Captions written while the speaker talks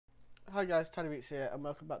Hi guys, TinyBeats here and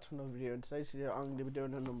welcome back to another video. In today's video I'm going to be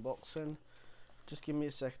doing an unboxing. Just give me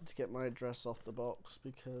a second to get my address off the box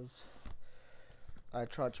because I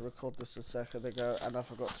tried to record this a second ago and I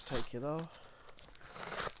forgot to take it off.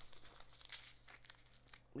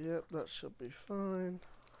 Yep, that should be fine.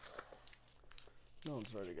 No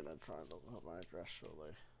one's really going to try and look up my address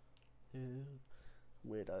surely. Yeah.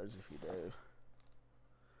 Weirdos if you do.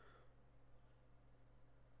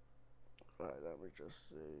 Right, let me just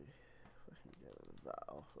see if I can get that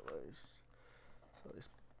off at least. So at least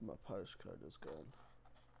my postcode is gone.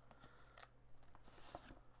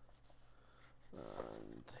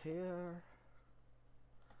 And here,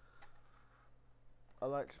 I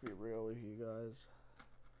like to be real with you guys.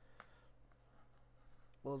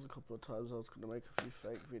 There was a couple of times I was going to make a few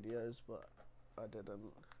fake videos, but I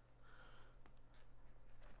didn't.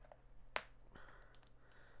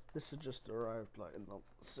 This has just arrived like in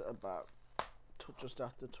the about just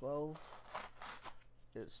after 12.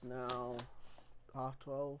 It's now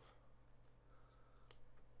 12:30,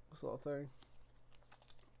 sort of thing.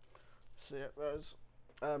 So yeah, guys,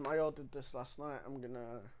 I ordered this last night. I'm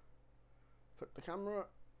gonna put the camera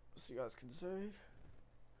up so you guys can see.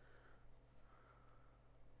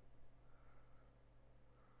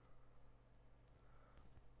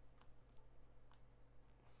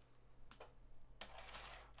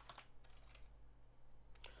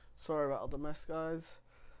 Sorry about all the mess, guys.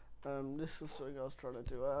 This was something I was trying to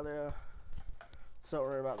do earlier. So don't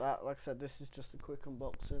worry about that. Like I said, this is just a quick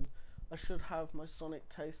unboxing. I should have my Sonic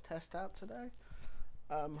taste test out today.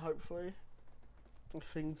 Hopefully, if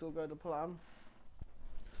things will go to plan.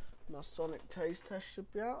 My Sonic taste test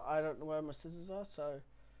should be out. I don't know where my scissors are, so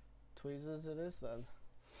tweezers it is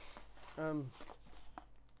then.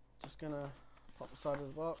 Just gonna pop the side of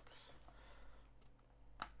the box.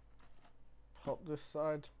 Pop this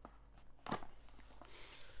side.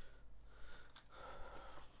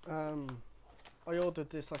 I ordered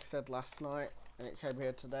this, like I said, last night, and it came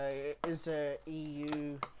here today. It is a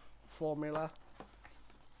EU formula,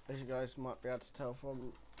 as you guys might be able to tell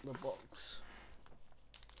from the box.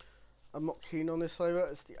 I'm not keen on this flavour.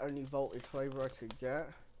 It's the only vaulted flavour I could get.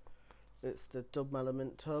 It's the Dub Melon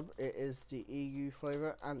Mint tub. It is the EU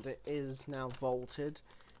flavour, and it is now vaulted.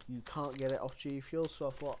 You can't get it off Gfuel, so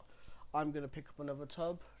I thought I'm going to pick up another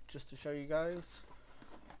tub just to show you guys.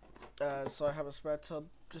 So I have a spare tub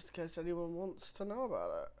just in case anyone wants to know about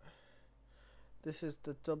it. This is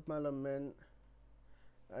the Dub Melon Mint,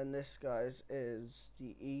 and this, guys, is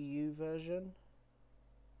the EU version.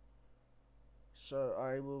 So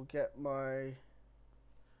I will get my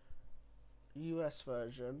US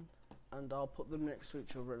version and I'll put them next to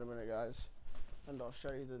each other in a minute, guys, and I'll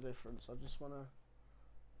show you the difference. I just want to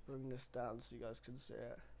bring this down so you guys can see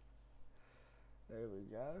it. There we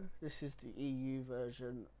go. This is the EU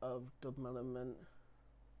version of Dub Melon Mint.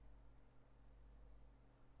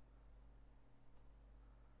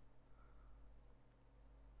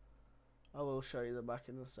 I will show you the back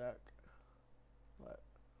in a sec. Right.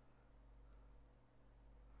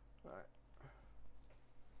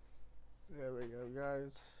 There we go,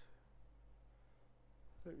 guys.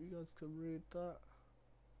 Hope you guys can read that.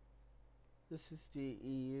 This is the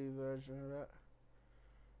EU version of it.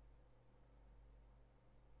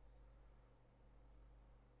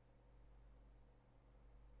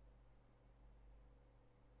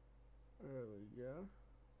 There we go.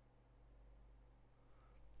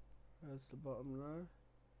 There's the bottom now.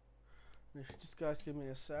 And if you just guys give me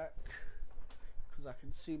a sec, because I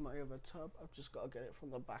can see my other tub. I've just got to get it from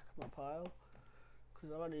the back of my pile,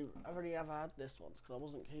 because I've only ever had this once because I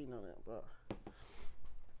wasn't keen on it. But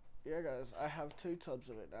yeah, guys, I have two tubs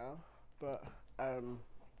of it now. But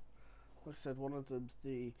like I said, one of them's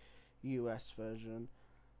the US version,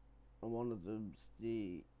 and one of them's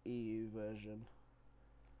the EU version.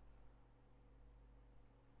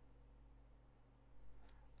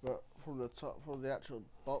 But from the top, from the actual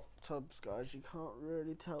box tubs, guys, you can't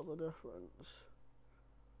really tell the difference.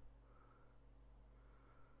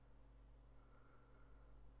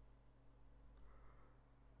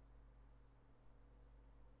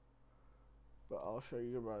 But I'll show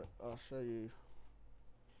you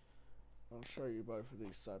both of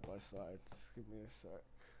these side by side. Just give me a sec.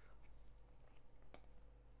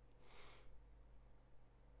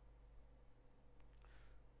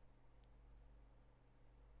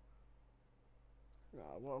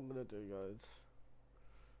 Now, what I'm gonna do, guys,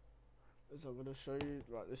 is I'm gonna show you.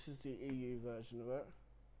 Right, this is the EU version of it.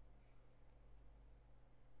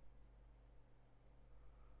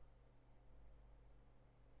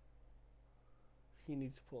 If you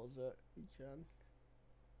need to pause it, you can.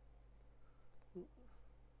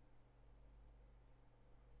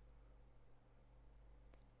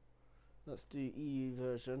 That's the EU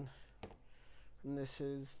version, and this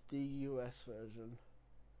is the US version.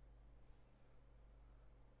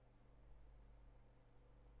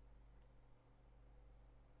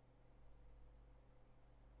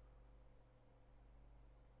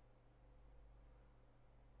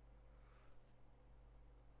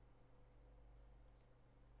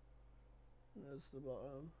 There's the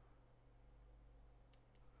bottom.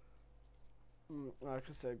 Like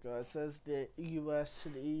I said, guys, there's the US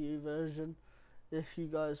and EU version. If you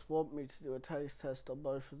guys want me to do a taste test on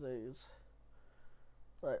both of these,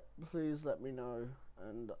 like, please let me know,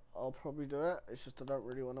 and I'll probably do it. It's just I don't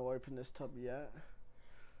really want to open this tub yet.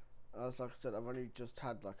 As like I said, I've only just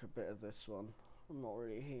had like a bit of this one. I'm not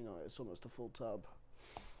really keen on it. It's almost a full tub.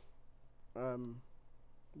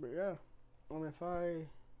 But yeah, I mean,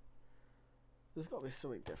 there's got to be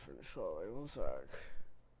something different, surely. One sec.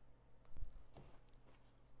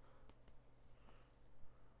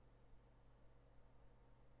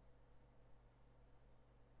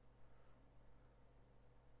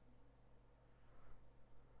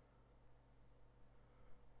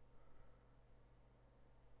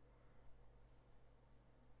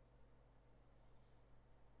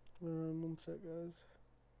 One sec, guys.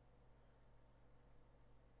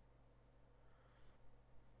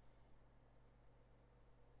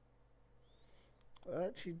 I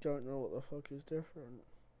actually don't know what the fuck is different.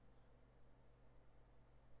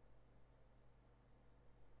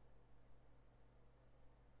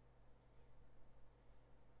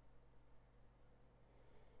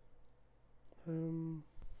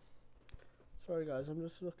 Sorry guys, I'm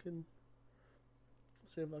just looking,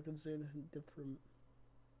 see if I can see anything different.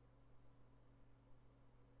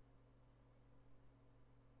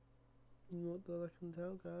 Not that I can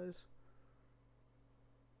tell, guys.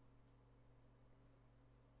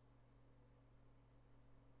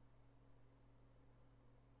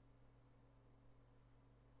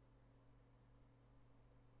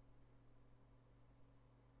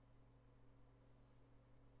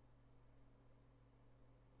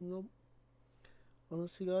 Nope.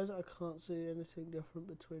 Honestly, guys, I can't see anything different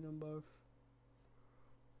between them both.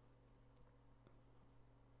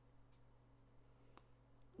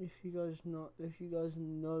 If you guys know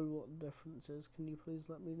what the difference is, can you please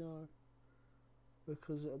let me know?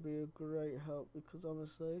 Because it'll be a great help. Because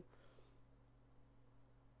honestly,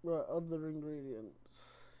 right, other ingredients.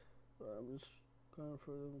 Right, I'm just going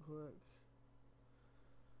through them quick.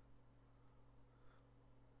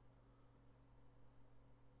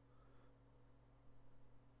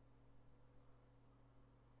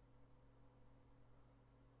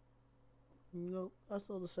 Nope, that's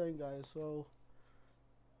all the same, guys. So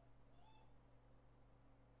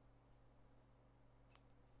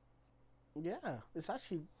yeah, it's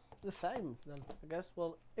actually the same then, I guess.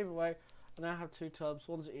 Well, either way, I now have two tubs.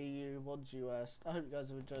 One's EU, one's US. I hope you guys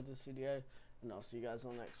have enjoyed this video, and I'll see you guys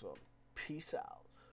on the next one. Peace out.